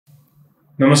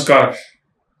नमस्कार।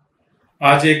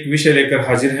 आज एक विषय लेकर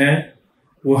हाजिर हैं,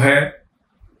 वो है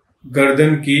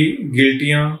गर्दन की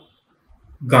गिल्टियां,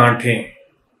 गांठें।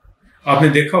 आपने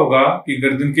देखा होगा कि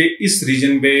गर्दन के इस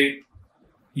रीजन पे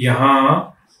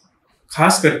यहाँ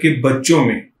खास करके बच्चों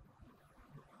में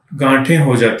गांठें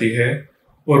हो जाती है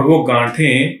और वो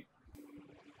गांठें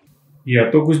या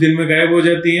तो कुछ दिन में गायब हो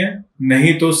जाती हैं,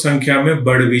 नहीं तो संख्या में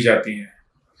बढ़ भी जाती हैं।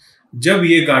 जब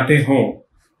ये गांठें हों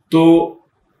तो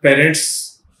पेरेंट्स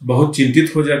बहुत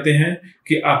चिंतित हो जाते हैं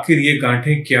कि आखिर ये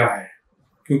गांठें क्या है,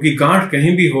 क्योंकि गांठ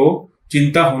कहीं भी हो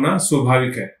चिंता होना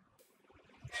स्वाभाविक है।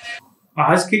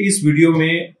 आज के इस वीडियो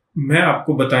में मैं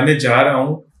आपको बताने जा रहा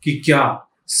हूं कि क्या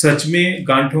सच में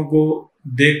गांठों को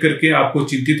देख करके आपको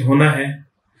चिंतित होना है,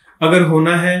 अगर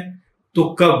होना है तो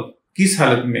कब, किस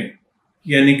हालत में,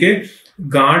 यानी कि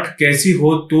गांठ कैसी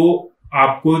हो तो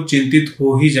आपको चिंतित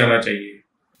हो ही जाना चाहिए।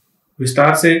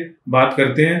 विस्तार से बात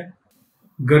करते हैं।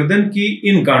 गर्दन की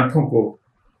इन गांठों को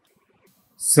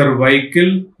सर्वाइकल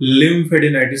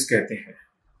लिम्फेडेनाइटिस कहते हैं।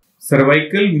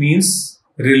 Cervical means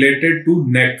related to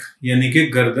neck, यानी कि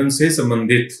गर्दन से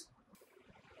संबंधित।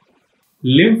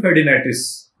 लिम्फेडेनाइटिस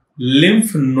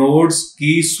लिम्फ नोड्स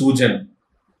की सूजन,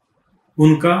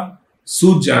 उनका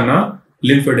सूज जाना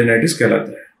लिम्फेडेनाइटिस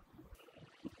कहलाता है।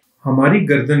 हमारी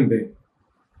गर्दन पे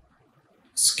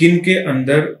स्किन के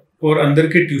अंदर और अंदर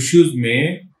के टिश्यूज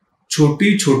में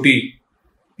छोटी छोटी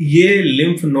ये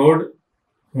लिम्फ नोड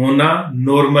होना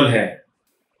नॉर्मल है।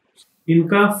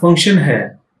 इनका फंक्शन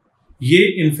है, ये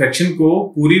इन्फेक्शन को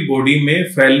पूरी बॉडी में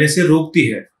फैलने से रोकती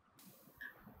है।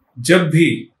 जब भी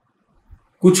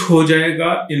कुछ हो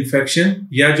जाएगा इन्फेक्शन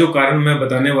या जो कारण मैं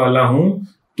बताने वाला हूं,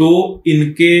 तो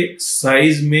इनके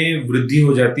साइज में वृद्धि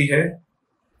हो जाती है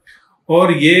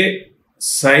और ये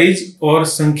साइज और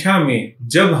संख्या में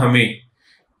जब हमें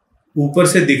ऊपर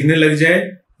से दिखने लग जाए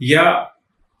या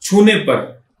छूने पर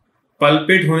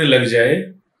पल्पेट होने लग जाए,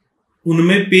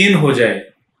 उनमें पेन हो जाए,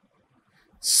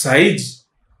 साइज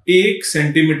 1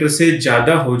 सेंटीमीटर से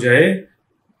ज्यादा हो जाए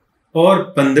और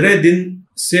 15 दिन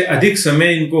से अधिक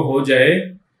समय इनको हो जाए,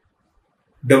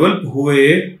 डेवलप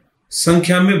हुए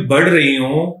संख्या में बढ़ रही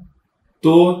हो,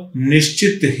 तो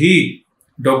निश्चित ही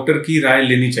डॉक्टर की राय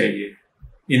लेनी चाहिए।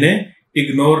 इन्हें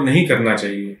इग्नोर नहीं करना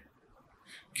चाहिए,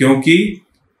 क्योंकि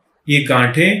ये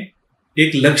गांठें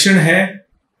एक लक्षण है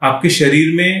आपके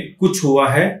शरीर में कुछ हुआ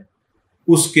है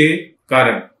उसके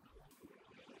कारण।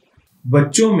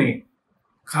 बच्चों में,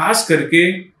 खास करके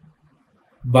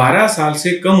 12 साल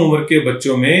से कम उम्र के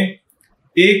बच्चों में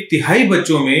 1/3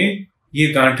 बच्चों में ये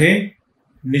गांठें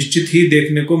निश्चित ही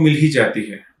देखने को मिल ही जाती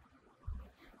है,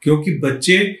 क्योंकि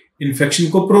बच्चे इन्फेक्शन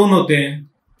को प्रोन होते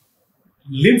हैं।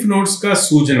 लिम्फ नोड्स का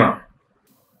सूजना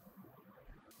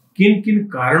किन किन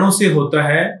कारणों से होता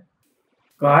है?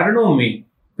 कारणों में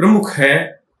प्रमुख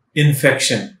है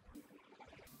इन्फेक्शन।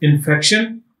 इन्फेक्शन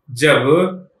जब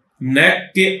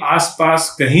नेक के आसपास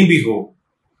कहीं भी हो,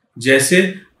 जैसे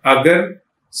अगर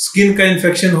स्किन का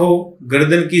इन्फेक्शन हो,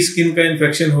 गर्दन की स्किन का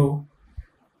इन्फेक्शन हो,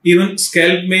 इवन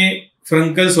स्कैल्प में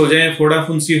फ्रंकल्स हो जाए, फोड़ा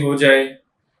फुंसी हो जाए,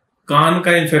 कान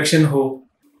का इन्फेक्शन हो,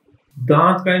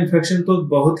 दांत का इन्फेक्शन तो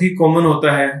बहुत ही कॉमन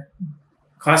होता है,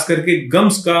 खास करके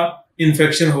गम्स का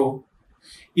इन्फेक्शन हो,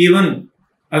 इवन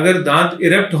अगर दांत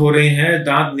इरप्ट हो रहे हैं,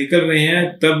 दांत निकल रहे हैं,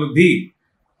 तब भी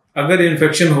अगर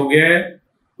इन्फेक्शन हो गया है,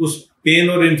 उस पेन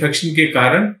और इन्फेक्शन के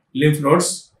कारण लिम्फ नोड्स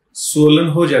स्वोलन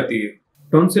हो जाती है।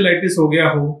 टॉन्सिलाइटिस हो गया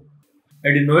हो,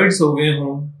 एडिनोइड्स हो गए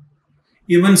हो,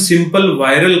 even simple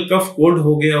viral cough cold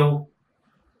हो गया हो,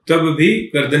 तब भी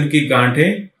गर्दन की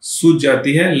गांठें सूज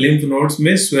जाती है, लिम्फ नोड्स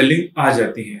में स्वेलिंग आ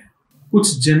जाती है।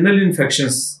 कुछ जनरल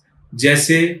इन्फेक्शंस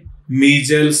जैसे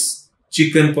मीजल्स,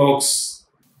 चिकन पॉक्स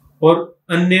और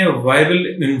अन्य वायरल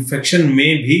इन्फेक्शन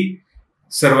में भी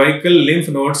सर्वाइकल लिम्फ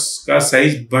नोड्स का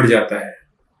साइज बढ़ जाता है।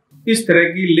 इस तरह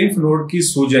की लिम्फ नोड की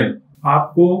सूजन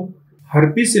आपको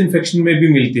हर्पिस इन्फेक्शन में भी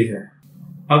मिलती है।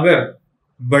 अगर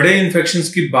बड़े इन्फेक्शंस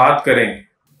की बात करें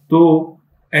तो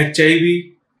HIV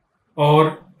और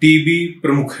TB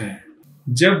प्रमुख हैं।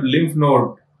 जब लिम्फ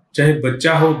नोड, चाहे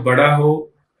बच्चा हो बड़ा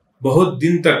हो, बहुत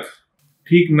दिन तक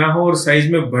ठीक ना हो और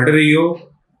साइज में बढ़ रही हो,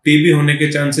 TB होने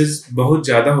के चांसेस बहुत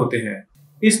ज्यादा होते हैं।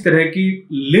 इस तरह की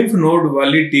लिम्फ नोड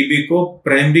वाली TB को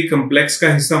प्राइमरी कॉम्प्लेक्स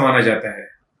का हिस्सा माना जाता है।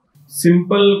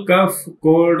 सिंपल कफ,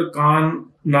 कोल्ड, कान,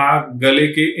 नाक, गले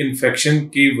के इन्फेक्शन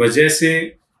की वजह से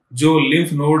जो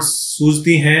लिम्फ नोड्स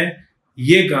सूजती हैं,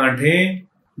 ये गांठें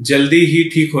जल्दी ही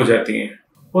ठीक हो जाती हैं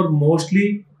और मोस्टली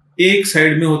एक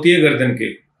साइड में होती है गर्दन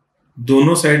के,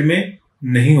 दोनों साइड में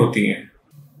नहीं होती हैं।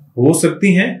 हो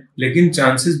सकती हैं लेकिन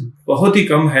चांसेस बहुत ही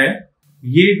कम है।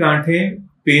 ये गांठें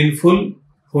पेनफुल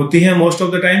होती हैं मोस्ट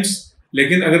ऑफ द टाइम्स,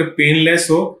 लेकिन अगर पेनलेस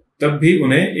हो तब भी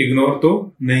उन्हें इग्नोर तो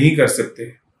नहीं कर सकते।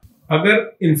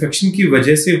 अगर इन्फेक्शन की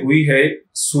वजह से हुई है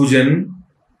सूजन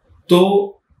तो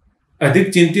अधिक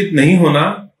चिंतित नहीं होना,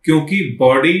 क्योंकि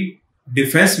बॉडी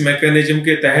डिफेंस मैकेनिज्म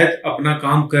के तहत अपना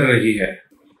काम कर रही है।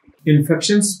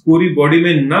 इन्फेक्शंस पूरी बॉडी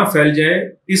में ना फैल जाए,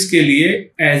 इसके लिए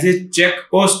एज ए चेक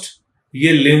पोस्ट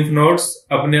ये लिम्फ नोड्स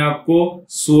अपने आप को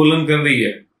स्वोलन कर रही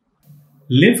है।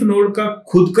 लिम्फ नोड का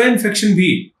खुद का इन्फेक्शन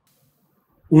भी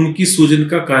उनकी सूजन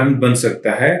का कारण बन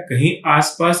सकता है। कहीं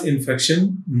आसपास इन्फेक्शन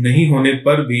नहीं होने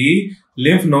पर भी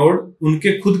लिम्फ नोड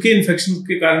उनके खुद के इन्फेक्शन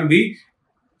के कारण भी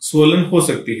स्वोलन हो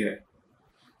सकती है।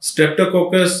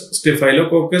 स्ट्रेप्टोकोकस,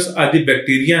 स्टेफाइलोकोकस आदि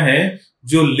बैक्टीरिया हैं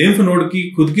जो लिम्फ नोड की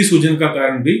खुद की सूजन का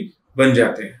कारण भी बन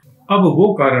जाते हैं। अब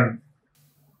वो कारण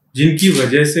जिनकी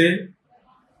वजह से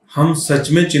हम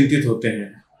सच में चिंतित होते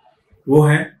हैं वो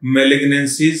है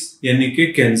मैलिग्नेंसीज, यानी कि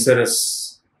कैंसरस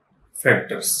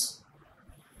फैक्टर्स।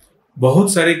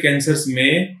 बहुत सारे कैंसर्स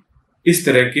में इस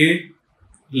तरह के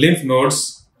लिम्फ नोड्स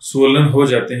स्वोलन हो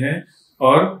जाते हैं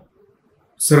और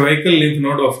cervical lymph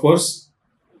node of course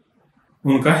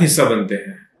उनका हिस्सा बनते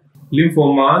हैं।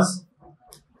 लिम्फोमास,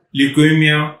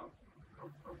 ल्यूकेमिया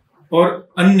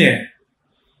और अन्य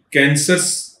कैंसर्स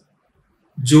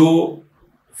जो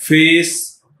फेस,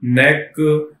 नेक,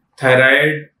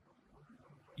 थायराइड,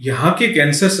 यहां के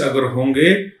कैंसर्स अगर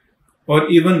होंगे और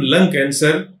इवन लंग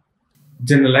कैंसर,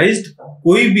 जनरलाइज्ड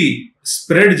कोई भी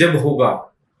स्प्रेड जब होगा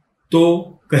तो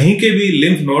कहीं के भी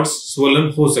लिम्फ नोड्स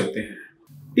स्वोलन हो सकते हैं।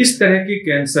 इस तरह के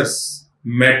कैंसर्स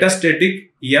मेटास्टेटिक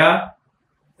या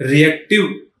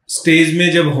रिएक्टिव स्टेज में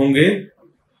जब होंगे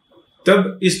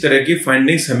तब इस तरह की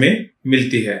फाइंडिंग्स हमें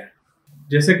मिलती है।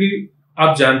 जैसा कि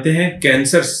आप जानते हैं,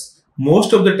 cancers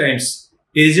most of the times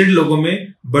aged लोगों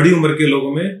में, बड़ी उम्र के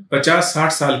लोगों में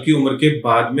 50-60 साल की उम्र के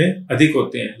बाद में अधिक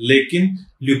होते हैं। लेकिन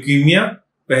ल्यूकीमिया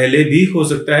पहले भी हो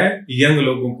सकता है, यंग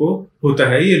लोगों को होता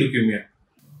है ये ल्यूकीमिया।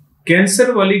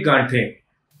 कैंसर वाली गांठें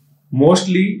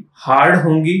मोस्टली हार्ड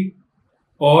होंगी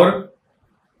और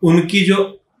उनकी जो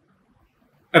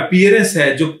अपीयरेंस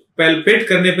है, जो पैल्पेट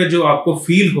करने पे जो आपको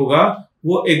फील होगा,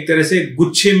 वो एक तरह से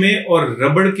गुच्छे में और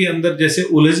रबड़ के अंदर जैसे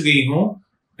उलझ गई हो,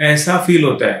 ऐसा फील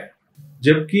होता है।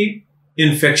 जबकि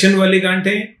इन्फेक्शन वाली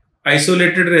गांठें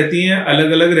आइसोलेटेड रहती हैं,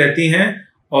 अलग अलग रहती हैं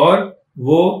और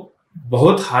वो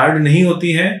बहुत हार्ड नहीं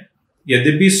होती हैं,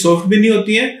 यद्यपि सॉफ्ट भी नहीं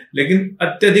होती हैं, लेकिन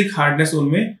अत्यधिक हार्डनेस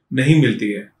उनमें नहीं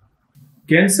मिलती है।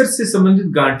 कैंसर से संबंधित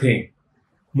गांठें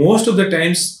most of the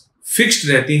times fixed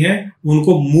रहती हैं,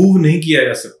 उनको मूव नहीं किया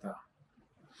जा सकता।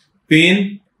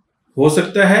 पेन हो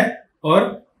सकता है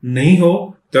और नहीं हो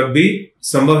तब भी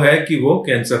संभव है कि वो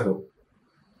कैंसर हो।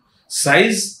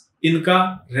 साइज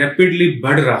इनका रैपिडली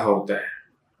बढ़ रहा होता है,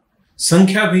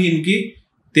 संख्या भी इनकी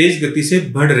तेज गति से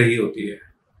बढ़ रही होती है।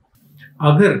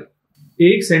 अगर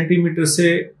 1 सेंटीमीटर से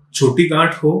छोटी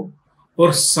गांठ हो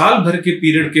और साल भर के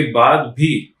पीरियड के बाद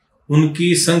भी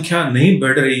उनकी संख्या नहीं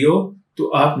बढ़ रही हो तो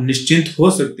आप निश्चिंत हो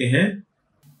सकते हैं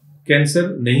कैंसर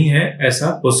नहीं है, ऐसा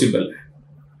पॉसिबल है।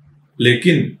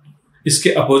 लेकिन इसके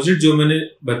अपोजिट जो मैंने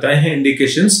बताए हैं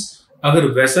इंडिकेशंस, अगर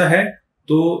वैसा है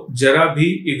तो जरा भी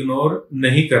इग्नोर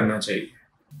नहीं करना चाहिए।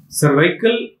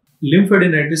 सर्वाइकल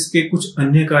लिम्फेडेनाइटिस के कुछ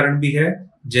अन्य कारण भी है,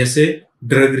 जैसे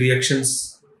ड्रग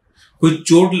रिएक्शंस, कोई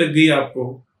चोट लग गई आपको,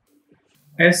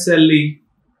 SLE,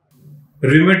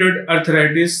 रूमेटॉइड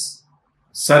अर्थराइटिस,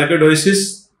 सार्कोइडोसिस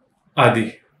आदि।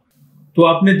 तो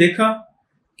आपने देखा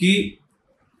कि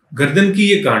गर्दन की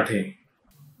ये गांठें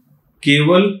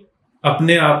केवल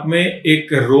अपने आप में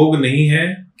एक रोग नहीं है,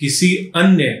 किसी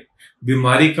अन्य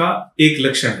बीमारी का एक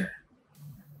लक्षण है।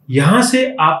 यहां से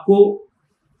आपको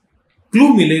क्लू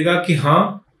मिलेगा कि हां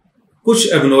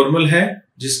कुछ एबनॉर्मल है,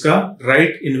 जिसका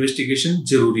राइट इन्वेस्टिगेशन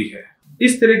जरूरी है।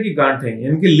 इस तरह की गांठें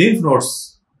यानी कि लिम्फ नोड्स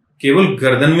केवल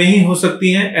गर्दन में ही हो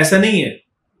सकती हैं, ऐसा नहीं है।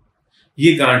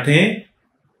 ये गांठें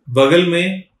बगल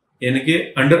में यानी कि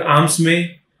अंडर आर्म्स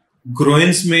में,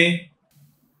 ग्रोइन्स में,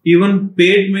 इवन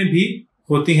पेट में भी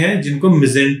होती हैं, जिनको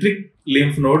मेसेंट्रिक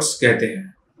लिम्फ नोड्स कहते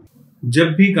हैं।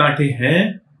 जब भी गांठें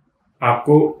हैं,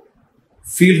 आपको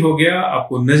फील हो गया,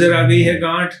 आपको नजर आ गई है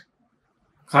गांठ,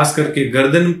 खास करके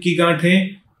गर्दन की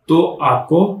गांठें, तो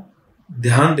आपको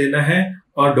ध्यान देना है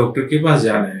और डॉक्टर के पास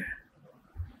जाना है।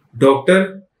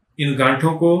 डॉक्टर इन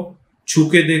गांठों को छू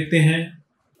के देखते हैं,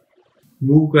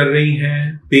 मूव कर रही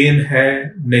हैं, पेन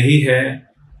है नहीं है,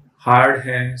 हार्ड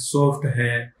है, सॉफ्ट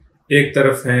है, एक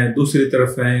तरफ है, दूसरी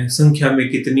तरफ है, संख्या में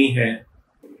कितनी है।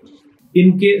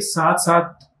 इनके साथ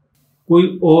साथ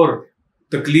कोई और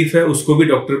तकलीफ है उसको भी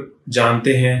डॉक्टर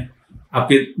जानते हैं।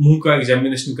 आपके मुंह का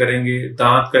एग्जामिनेशन करेंगे,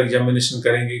 दांत का एग्जामिनेशन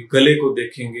करेंगे, गले को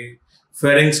देखेंगे,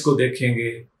 फेरिंग्स को देखेंगे,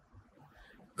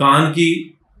 कान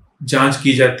की जांच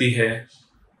की जाती है।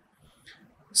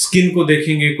 स्किन को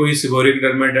देखेंगे, कोई सेबोरिक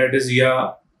डर्मेटाइटिस या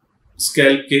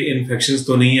स्कैल्प के इन्फेक्शंस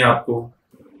तो नहीं है आपको।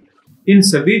 इन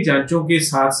सभी जांचों के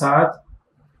साथ साथ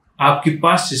आपकी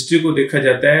पास्ट हिस्ट्री को देखा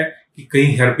जाता है कि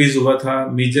कहीं herpes हुआ था,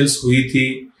 मीजल्स हुई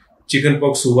थी, चिकन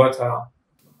पॉक्स हुआ था।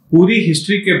 पूरी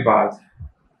हिस्ट्री के बाद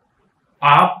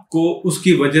आपको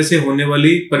उसकी वजह से होने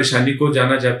वाली परेशानी को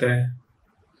जाना जाता है।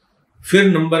 फिर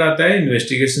नंबर आता है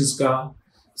इन्वेस्टिगेशंस का।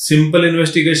 Simple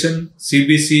investigation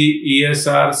CBC,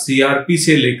 ESR, CRP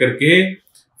से लेकर के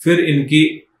फिर इनकी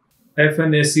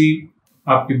एफएनएसी,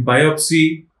 आपकी biopsy,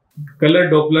 colour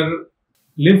Doppler,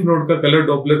 lymph node का कलर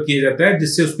डॉपलर किया जाता है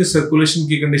जिससे उसके सर्कुलेशन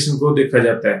की कंडीशन को देखा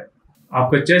जाता है।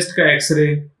 आपका चेस्ट का एक्सरे,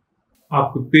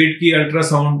 आपके पेट की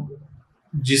अल्ट्रासाउंड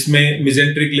जिसमें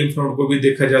मेजेंट्रिक लिम्फ नोड को भी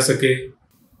देखा जा सके,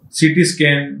 CT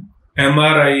scan,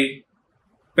 MRI,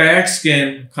 PET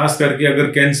scan, खास करके अगर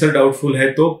कैंसर डाउटफुल है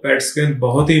तो पैट स्कैन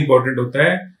बहुत ही इंपॉर्टेंट होता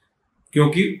है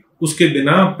क्योंकि उसके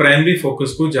बिना प्राइमरी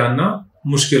फोकस को जानना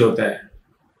मुश्किल होता है।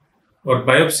 और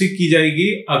बायोप्सी की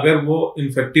जाएगी, अगर वो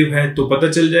इन्फेक्टिव है तो पता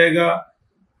चल जाएगा,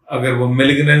 अगर वो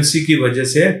मेलिग्नेंसी की वजह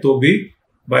से है तो भी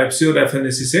बायोप्सी और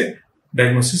एफएनएसी से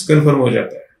डायग्नोसिस कंफर्म हो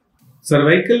जाता है।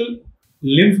 सर्वाइकल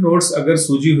लिम्फ नोड्स अगर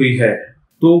सूजी हुई है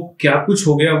तो क्या कुछ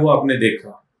हो गया वो आपने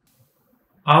देखा।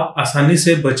 आप आसानी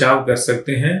से बचाव कर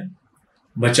सकते हैं।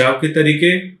 बचाव के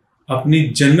तरीके, अपनी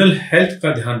जनरल हेल्थ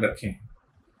का ध्यान रखें।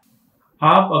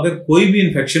 आप अगर कोई भी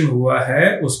इन्फेक्शन हुआ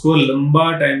है उसको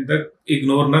लंबा टाइम तक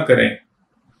इग्नोर ना करें।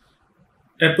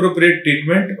 एप्रोप्रिएट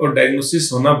ट्रीटमेंट और डायग्नोसिस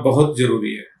होना बहुत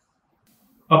जरूरी है।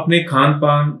 अपने खान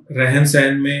पान, रहन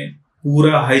सहन में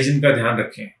पूरा हाइजीन का ध्यान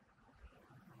रखें।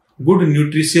 गुड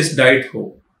न्यूट्रिशियस डाइट हो।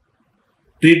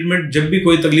 ट्रीटमेंट जब भी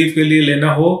कोई तकलीफ के लिए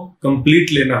लेना हो,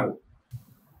 कंप्लीट लेना हो।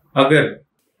 अगर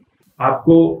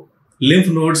आपको लिम्फ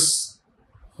नोड्स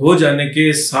हो जाने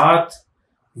के साथ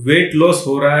वेट लॉस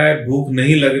हो रहा है, भूख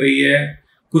नहीं लग रही है,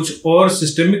 कुछ और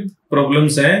सिस्टमिक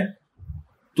प्रॉब्लम्स हैं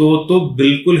तो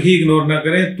बिल्कुल ही इग्नोर ना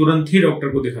करें, तुरंत ही डॉक्टर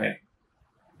को दिखाएं।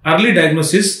 अर्ली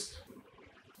डायग्नोसिस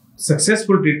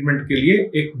सक्सेसफुल ट्रीटमेंट के लिए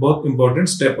एक बहुत इंपॉर्टेंट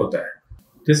स्टेप होता है।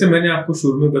 जैसे मैंने आपको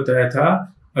शुरू में बताया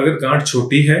था, अगर गांठ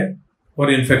छोटी है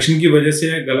और इन्फेक्शन की वजह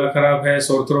से है, गला खराब है,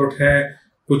 सोर थ्रोट है,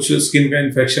 कुछ स्किन का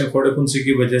इन्फेक्शन, फोड़े फुंसी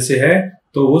की वजह से है,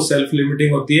 तो वो सेल्फ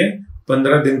लिमिटिंग होती है।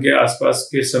 15 दिन के आसपास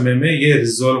के समय में ये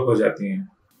रिजॉल्व हो जाती हैं।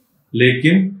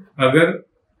 लेकिन अगर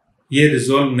ये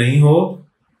रिजॉल्व नहीं हो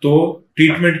तो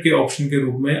ट्रीटमेंट के ऑप्शन के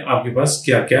रूप में आपके पास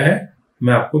क्या क्या है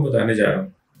मैं आपको बताने जा रहा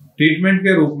हूँ। ट्रीटमेंट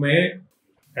के रूप में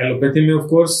एलोपैथी में ऑफ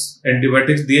कोर्स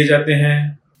एंटीबायोटिक्स दिए जाते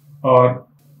हैं, और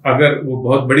अगर वो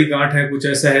बहुत बड़ी गांठ है, कुछ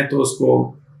ऐसा है, तो उसको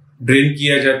ड्रेन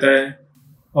किया जाता है,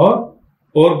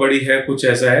 और बड़ी है, कुछ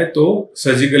ऐसा है, तो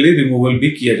सर्जिकली रिमूवल भी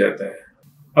किया जाता है।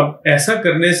 अब ऐसा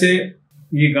करने से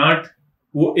ये गांठ,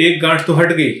 वो एक गांठ तो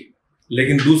हट गई,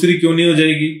 लेकिन दूसरी क्यों नहीं हो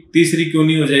जाएगी, तीसरी क्यों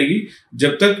नहीं हो जाएगी?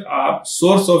 जब तक आप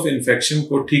सोर्स ऑफ इन्फेक्शन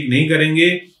को ठीक नहीं करेंगे,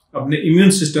 अपने इम्यून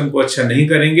सिस्टम को अच्छा नहीं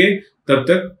करेंगे, तब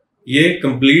तक ये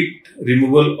कंप्लीट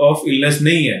रिमूवल ऑफ इलनेस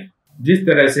नहीं है। जिस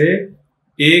तरह से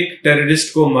एक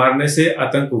टेररिस्ट को मारने से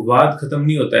आतंकवाद खत्म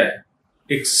नहीं होता है,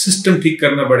 एक सिस्टम ठीक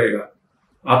करना पड़ेगा,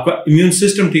 आपका इम्यून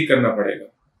सिस्टम ठीक करना पड़ेगा।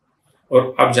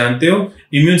 और आप जानते हो,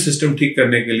 इम्यून सिस्टम ठीक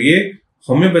करने के लिए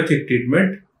होम्योपैथिक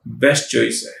ट्रीटमेंट बेस्ट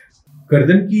चॉइस है।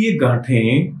 गर्दन की ये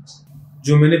गांठें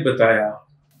जो मैंने बताया,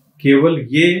 केवल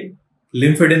ये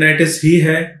लिम्फेडेनाइटिस ही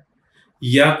है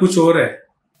या कुछ और है,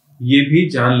 ये भी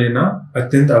जान लेना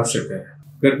अत्यंत आवश्यक है।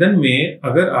 गर्दन में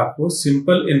अगर आपको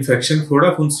सिंपल इन्फेक्शन, फोड़ा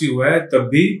फुंसी हुआ है, तब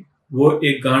भी वो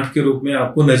एक गांठ के रूप में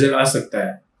आपको नजर आ सकता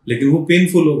है, लेकिन वो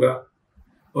पेनफुल होगा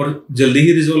और जल्दी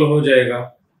ही रिजोल्व हो जाएगा।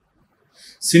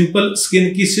 सिंपल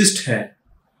स्किन की सिस्ट है,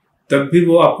 तब भी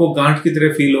वो आपको गांठ की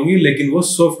तरह फील होंगी, लेकिन वो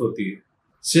सॉफ्ट होती है।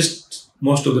 Cyst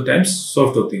most of the times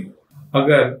soft होती है।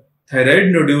 अगर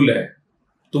थायराइड नोड्यूल है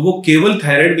तो वो केवल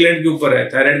थायराइड ग्लैंड के ऊपर है,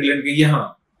 थायराइड ग्लैंड के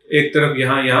यहाँ एक तरफ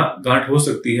यहाँ गांठ हो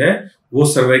सकती है, वो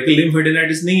सर्वाइकल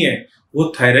लिम्फेडेनाइटिस नहीं है,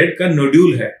 वो थायराइड का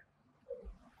नोड्यूल है।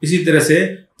 इसी तरह से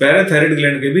पैराथायराइड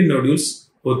ग्लैंड के भी नोड्यूल्स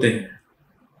होते हैं,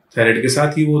 थायराइड के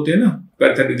साथ ही वो होते हैं ना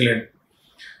पैराथायराइड ग्लैंड,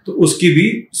 तो उसकी भी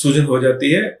सूजन हो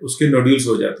जाती है, उसके नोड्यूल्स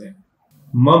हो जाते हैं।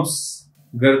 मम्प्स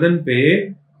गर्दन पे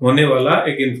होने वाला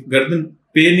एक, गर्दन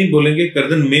पे नहीं बोलेंगे,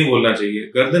 गर्दन में बोलना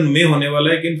चाहिए, गर्दन में होने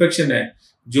वाला एक इन्फेक्शन है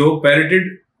जो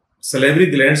पैरेटेड सलेवरी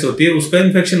ग्लैंड्स होती है, उसका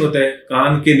इन्फेक्शन होता है।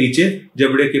 कान के नीचे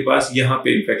जबड़े के पास यहाँ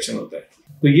पे इन्फेक्शन होता है।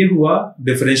 तो ये हुआ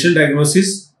डिफरेंशियल डायग्नोसिस,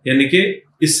 यानी कि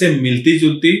इससे मिलती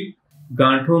जुलती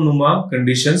गांठों नुमा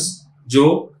कंडीशंस जो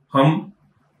हम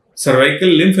सर्वाइकल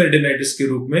लिम्फेडेनाइटिस के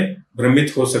रूप में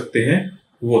भ्रमित हो सकते हैं,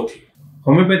 वो थी।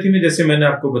 होम्योपैथी में जैसे मैंने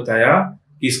आपको बताया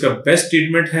कि इसका बेस्ट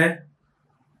ट्रीटमेंट है।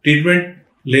 ट्रीटमेंट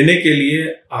लेने के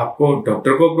लिए आपको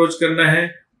डॉक्टर को अप्रोच करना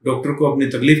है, डॉक्टर को अपनी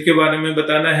तकलीफ के बारे में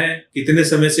बताना है, कितने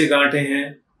समय से गांठें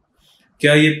हैं,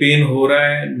 क्या ये पेन हो रहा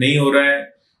है, नहीं हो रहा है,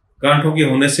 गांठों के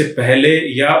होने से पहले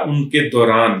या उनके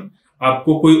दौरान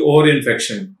आपको कोई और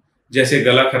इन्फेक्शन जैसे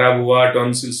गला खराब हुआ,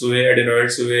 टॉन्सिल्स हुए,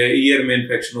 एडेनोइड्स हुए, ईयर में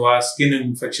इन्फेक्शन हुआ, स्किन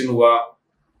इन्फेक्शन हुआ,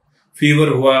 फीवर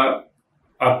हुआ,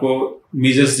 आपको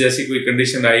मीजल्स जैसी कोई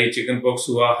कंडीशन आई, चिकन पॉक्स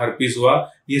हुआ, हर्पीस हुआ,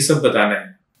 ये सब बताना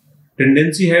है।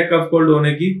 टेंडेंसी है कफ कोल्ड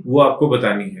होने की, वो आपको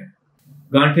बतानी है।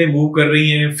 गांठें मूव कर रही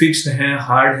हैं, फिक्स्ड हैं,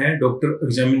 हार्ड हैं, डॉक्टर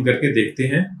एग्जामिन करके देखते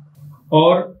हैं।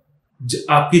 और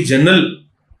आपकी जनरल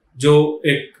जो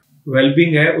एक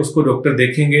वेलबींग है उसको डॉक्टर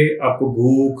देखेंगे। आपको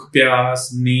भूख, प्यास,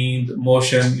 नींद,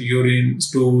 मोशन, यूरिन,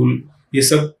 स्टूल, ये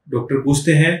सब डॉक्टर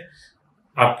पूछते हैं।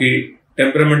 आपकी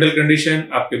टेम्परामेंटल कंडीशन,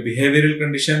 आपके बिहेवियरल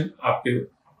कंडीशन, आपके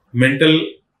मेंटल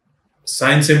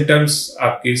साइन सिम्टम्स,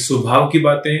 आपके स्वभाव की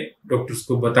बातें डॉक्टर्स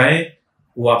को बताएं,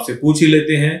 वो आपसे पूछ ही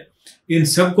लेते हैं। इन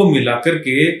सब को मिलाकर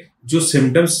के जो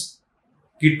सिम्टम्स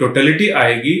की टोटलिटी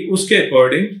आएगी उसके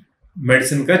अकॉर्डिंग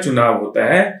मेडिसिन का चुनाव होता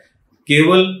है।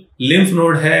 केवल लिम्फ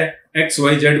नोड है,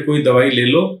 XYZ कोई दवाई ले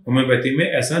लो, होम्योपैथी में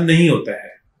ऐसा नहीं होता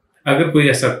है। अगर कोई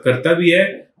ऐसा करता भी है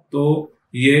तो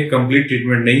ये कंप्लीट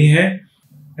ट्रीटमेंट नहीं है,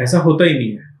 ऐसा होता ही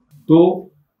नहीं है।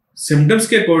 तो सिम्टम्स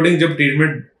के अकॉर्डिंग जब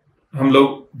ट्रीटमेंट हम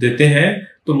लोग देते हैं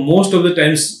तो मोस्ट ऑफ द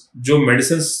टाइम्स जो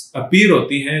मेडिसिन अपीयर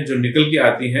होती हैं, जो निकल के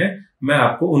आती हैं, मैं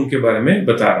आपको उनके बारे में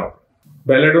बता रहा हूं।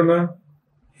 Belladonna,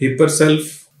 हिपरसल्फ,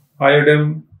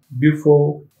 आयोडम, ब्यूफो,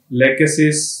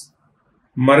 lachesis,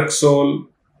 Merc Sol,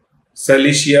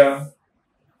 सैलिशिया,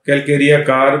 Calcarea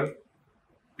carb,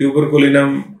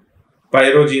 tuberculinum,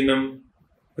 पायरोजीनम,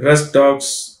 rhus tox,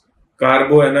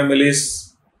 कार्बोएनामिलिस,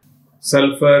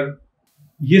 sulphur,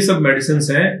 ये सब मेडिसिन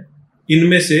हैं।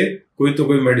 इनमें से कोई तो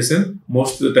कोई medicine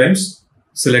most of the times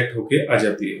select होके आ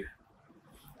जाती है।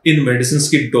 इन मेडिसिन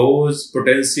की डोज,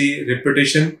 पोटेंसी,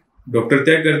 रिपीटेशन डॉक्टर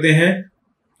तय करते हैं,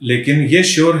 लेकिन ये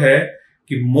श्योर है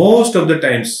कि most of the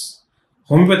times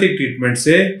homeopathic treatment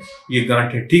से ये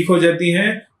गांठें ठीक हो जाती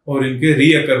हैं और इनके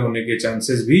रीअकर होने के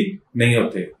चांसेस भी नहीं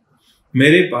होते।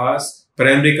 मेरे पास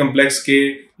प्राइमरी कॉम्प्लेक्स के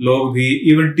लोग भी,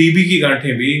 इवन टीबी की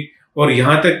गांठें भी, और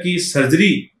यहां तक कि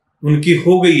सर्जरी उनकी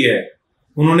हो गई है,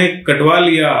 उन्होंने कटवा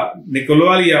लिया,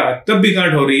 निकलवा लिया, तब भी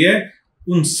गांठ हो रही है,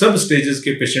 उन सब स्टेजेस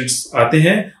के पेशेंट्स आते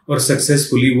हैं और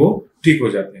सक्सेसफुली वो ठीक हो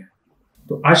जाते हैं।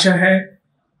 तो आशा है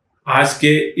आज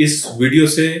के इस वीडियो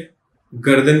से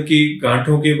गर्दन की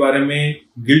गांठों के बारे में,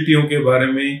 गिल्टियों के बारे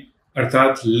में,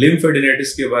 अर्थात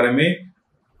लिम्फेडेनाइटिस के बारे में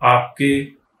आपके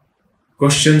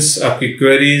क्वेश्चंस, आपकी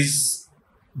क्वेरीज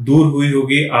दूर हुई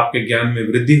होगी, आपके ज्ञान में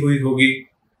वृद्धि हुई होगी।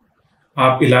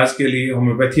 आप इलाज के लिए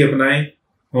होम्योपैथी अपनाएं,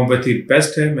 होम्योपैथी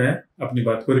बेस्ट है। मैं अपनी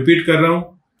बात को रिपीट कर रहा हूं।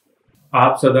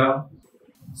 आप सदा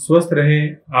स्वस्थ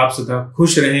रहें, आप सदा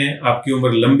खुश रहें, आपकी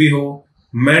उम्र लंबी हो।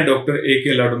 मैं डॉक्टर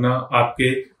AK लाडूना आपके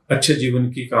अच्छे जीवन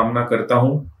की कामना करता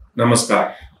हूं।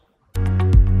 नमस्कार।